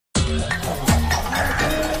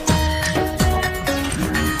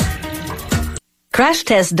Crash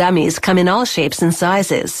test dummies come in all shapes and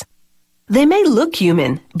sizes. They may look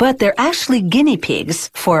human, but they're actually guinea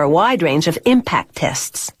pigs for a wide range of impact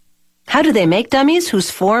tests. How do they make dummies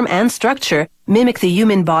whose form and structure mimic the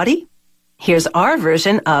human body? Here's our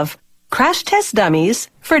version of Crash Test Dummies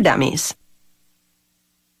for Dummies.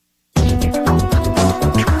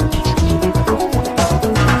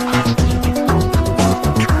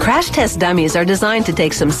 Crash test dummies are designed to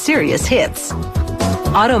take some serious hits.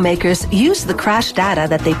 Automakers use the crash data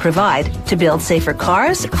that they provide to build safer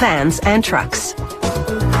cars, vans, and trucks.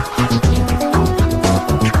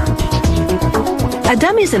 A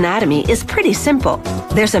dummy's anatomy is pretty simple.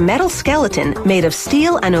 There's a metal skeleton made of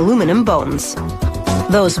steel and aluminum bones.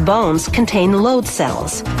 Those bones contain load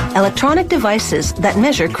cells, electronic devices that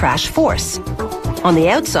measure crash force. On the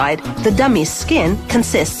outside, the dummy's skin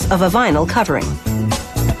consists of a vinyl covering.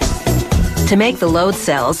 To make the load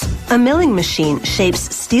cells, a milling machine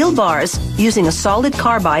shapes steel bars using a solid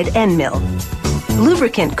carbide end mill.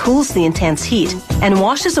 Lubricant cools the intense heat and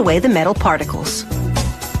washes away the metal particles.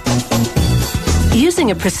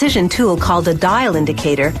 Using a precision tool called a dial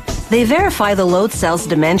indicator, they verify the load cell's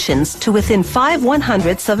dimensions to within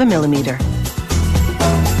 5/100ths of a millimeter.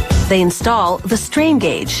 They install the strain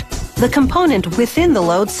gauge, the component within the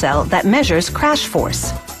load cell that measures crash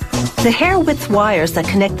force. The hair-width wires that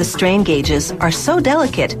connect the strain gauges are so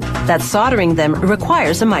delicate that soldering them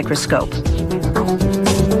requires a microscope.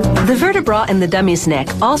 The vertebra in the dummy's neck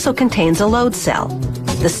also contains a load cell.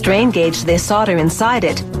 The strain gauge they solder inside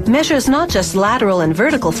it measures not just lateral and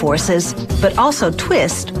vertical forces, but also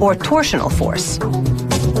twist or torsional force.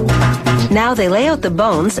 Now they lay out the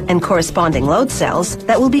bones and corresponding load cells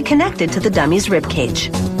that will be connected to the dummy's rib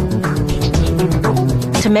cage.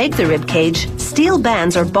 To make the rib cage, steel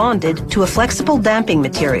bands are bonded to a flexible damping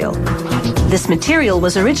material. This material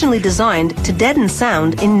was originally designed to deaden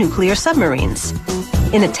sound in nuclear submarines.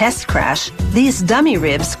 In a test crash, these dummy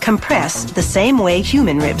ribs compress the same way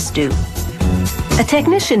human ribs do. A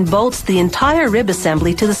technician bolts the entire rib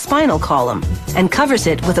assembly to the spinal column and covers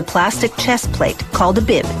it with a plastic chest plate called a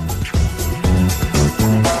bib.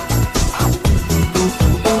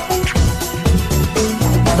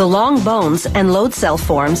 The long bones and load cell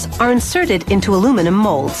forms are inserted into aluminum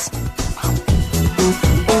molds.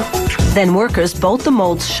 Then workers bolt the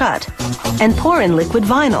molds shut and pour in liquid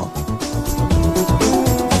vinyl.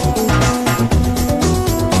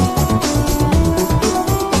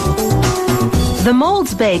 The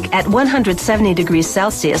molds bake at 170 degrees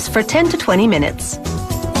Celsius for 10 to 20 minutes.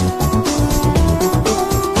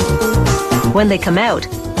 When they come out,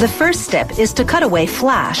 the first step is to cut away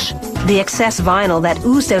flash, the excess vinyl that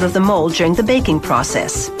oozed out of the mold during the baking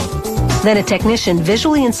process. Then a technician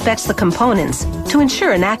visually inspects the components to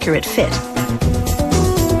ensure an accurate fit.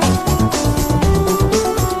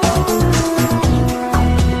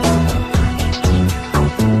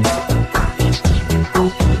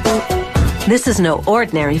 This is no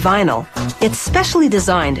ordinary vinyl. It's specially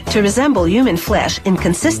designed to resemble human flesh in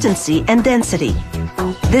consistency and density.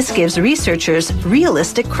 This gives researchers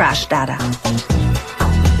realistic crash data.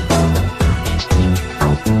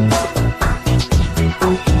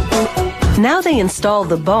 Now they install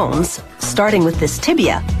the bones, starting with this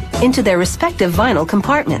tibia, into their respective vinyl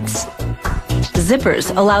compartments.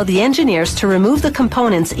 Zippers allow the engineers to remove the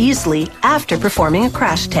components easily after performing a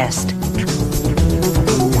crash test.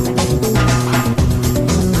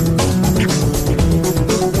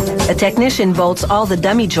 A technician bolts all the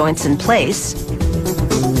dummy joints in place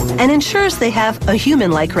and ensures they have a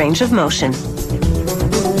human-like range of motion.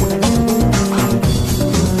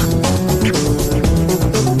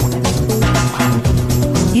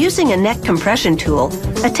 Using a neck compression tool,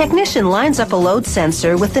 a technician lines up a load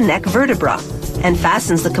sensor with the neck vertebra and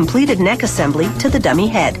fastens the completed neck assembly to the dummy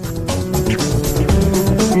head.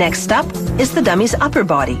 Next up is the dummy's upper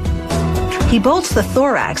body. He bolts the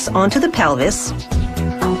thorax onto the pelvis,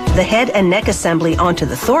 the head and neck assembly onto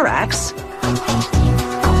the thorax,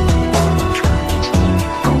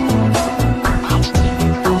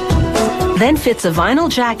 then fits a vinyl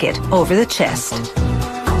jacket over the chest.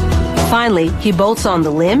 Finally, he bolts on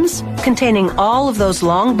the limbs, containing all of those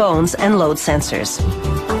long bones and load sensors.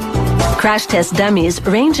 Crash test dummies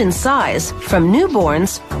range in size from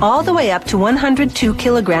newborns all the way up to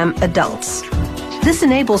 102-kilogram adults. This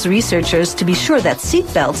enables researchers to be sure that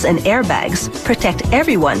seatbelts and airbags protect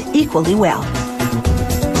everyone equally well.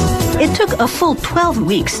 It took a full 12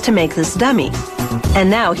 weeks to make this dummy, and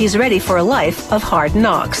now he's ready for a life of hard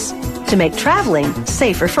knocks to make traveling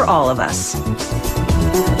safer for all of us.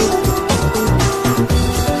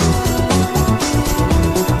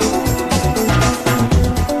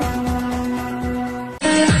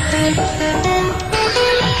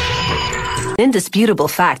 indisputable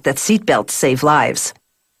fact that seatbelts save lives.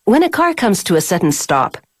 When a car comes to a sudden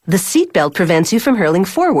stop, the seatbelt prevents you from hurling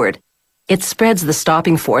forward. It spreads the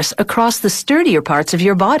stopping force across the sturdier parts of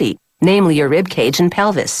your body, namely your rib cage and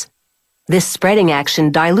pelvis. This spreading action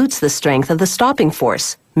dilutes the strength of the stopping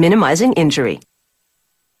force, minimizing injury.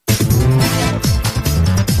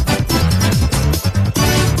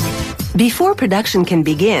 Before production can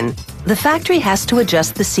begin, the factory has to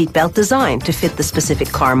adjust the seatbelt design to fit the specific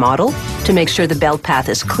car model, to make sure the belt path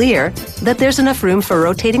is clear, that there's enough room for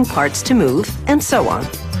rotating parts to move, and so on.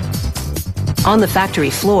 On the factory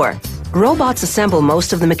floor, robots assemble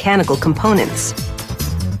most of the mechanical components.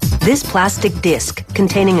 This plastic disc,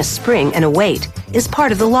 containing a spring and a weight, is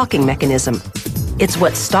part of the locking mechanism. It's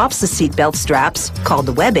what stops the seatbelt straps, called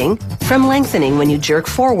the webbing, from lengthening when you jerk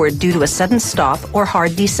forward due to a sudden stop or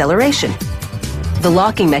hard deceleration. The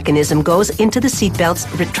locking mechanism goes into the seatbelt's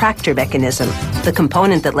retractor mechanism, the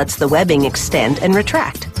component that lets the webbing extend and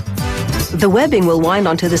retract. The webbing will wind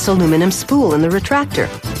onto this aluminum spool in the retractor,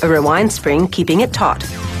 a rewind spring keeping it taut.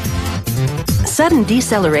 Sudden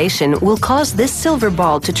deceleration will cause this silver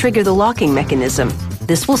ball to trigger the locking mechanism.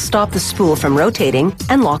 This will stop the spool from rotating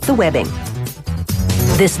and lock the webbing.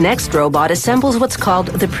 This next robot assembles what's called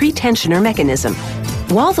the pretensioner mechanism.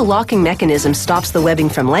 While the locking mechanism stops the webbing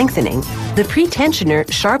from lengthening, the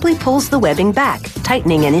pretensioner sharply pulls the webbing back,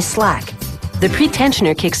 tightening any slack. The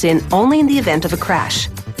pretensioner kicks in only in the event of a crash.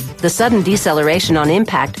 The sudden deceleration on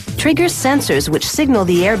impact triggers sensors which signal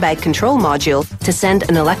the airbag control module to send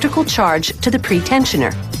an electrical charge to the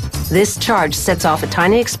pretensioner. This charge sets off a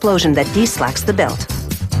tiny explosion that deslacks the belt.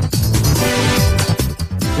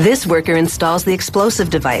 This worker installs the explosive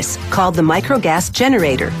device called the microgas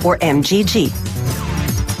generator, or MGG.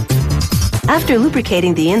 After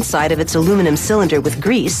lubricating the inside of its aluminum cylinder with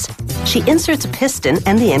grease, she inserts a piston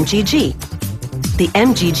and the MGG. The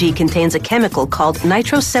MGG contains a chemical called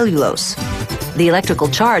nitrocellulose. The electrical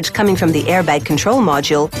charge coming from the airbag control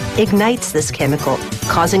module ignites this chemical,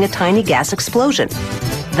 causing a tiny gas explosion.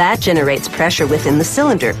 That generates pressure within the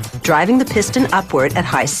cylinder, driving the piston upward at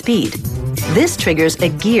high speed. This triggers a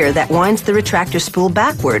gear that winds the retractor spool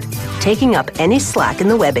backward, taking up any slack in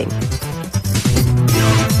the webbing.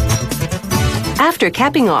 After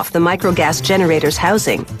capping off the microgas generator's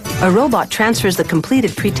housing, a robot transfers the completed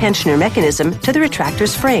pretensioner mechanism to the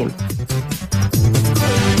retractor's frame.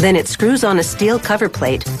 Then it screws on a steel cover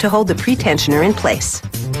plate to hold the pretensioner in place.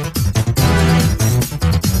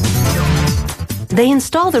 They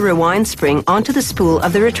install the rewind spring onto the spool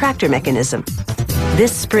of the retractor mechanism.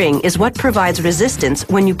 This spring is what provides resistance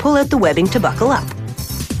when you pull out the webbing to buckle up.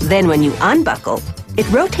 Then when you unbuckle, it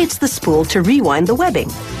rotates the spool to rewind the webbing.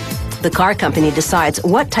 The car company decides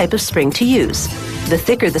what type of spring to use. The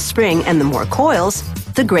thicker the spring and the more coils,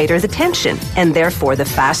 the greater the tension, and therefore the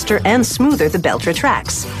faster and smoother the belt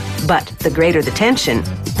retracts. But the greater the tension,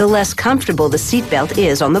 the less comfortable the seatbelt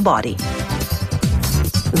is on the body.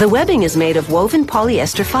 The webbing is made of woven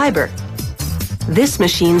polyester fiber. This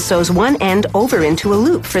machine sews one end over into a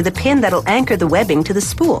loop for the pin that'll anchor the webbing to the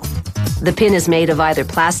spool. The pin is made of either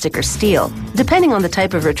plastic or steel, depending on the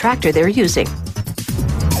type of retractor they're using.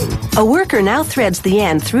 A worker now threads the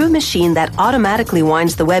end through a machine that automatically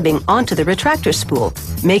winds the webbing onto the retractor spool,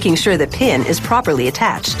 making sure the pin is properly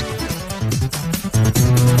attached.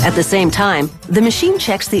 At the same time, the machine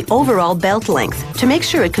checks the overall belt length to make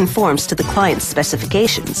sure it conforms to the client's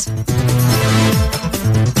specifications.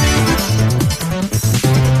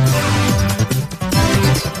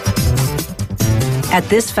 At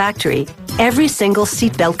this factory, every single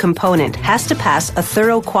seatbelt component has to pass a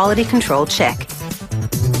thorough quality control check.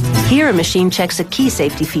 Here, a machine checks a key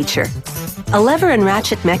safety feature, a lever and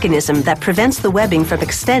ratchet mechanism that prevents the webbing from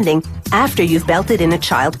extending after you've belted in a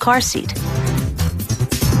child car seat.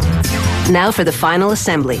 Now for the final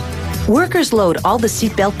assembly. Workers load all the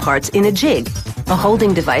seatbelt parts in a jig, a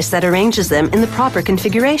holding device that arranges them in the proper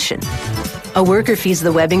configuration. A worker feeds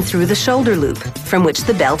the webbing through the shoulder loop, from which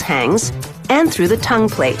the belt hangs, and through the tongue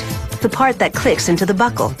plate, the part that clicks into the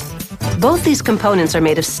buckle. Both these components are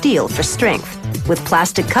made of steel for strength, with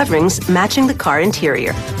plastic coverings matching the car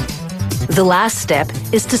interior. The last step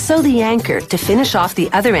is to sew the anchor to finish off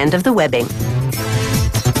the other end of the webbing.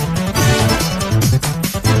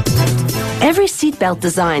 Every seatbelt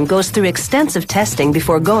design goes through extensive testing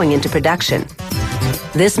before going into production.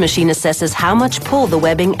 This machine assesses how much pull the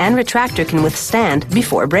webbing and retractor can withstand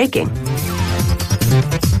before breaking.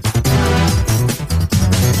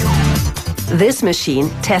 This machine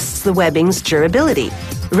tests the webbing's durability,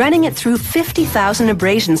 running it through 50,000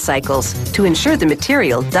 abrasion cycles to ensure the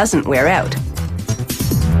material doesn't wear out.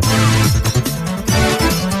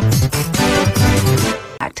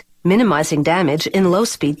 minimizing damage in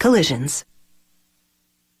low-speed collisions.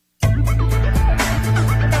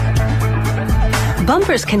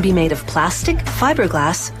 Bumpers can be made of plastic,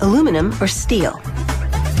 fiberglass, aluminum, or steel.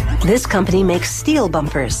 This company makes steel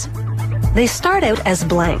bumpers. They start out as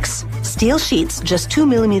blanks, steel sheets just 2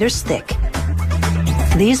 millimeters thick.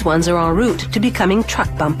 These ones are en route to becoming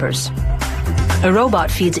truck bumpers. A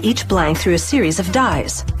robot feeds each blank through a series of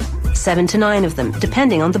dies, 7 to 9 of them,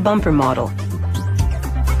 depending on the bumper model.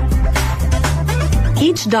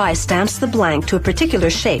 Each die stamps the blank to a particular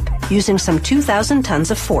shape using some 2,000 tons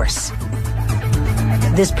of force.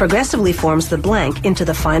 This progressively forms the blank into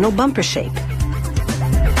the final bumper shape.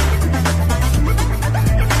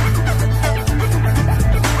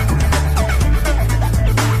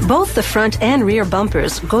 Both the front and rear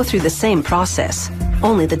bumpers go through the same process,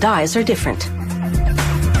 only the dies are different.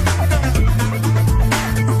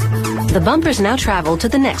 The bumpers now travel to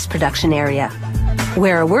the next production area,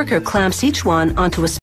 where a worker clamps each one onto a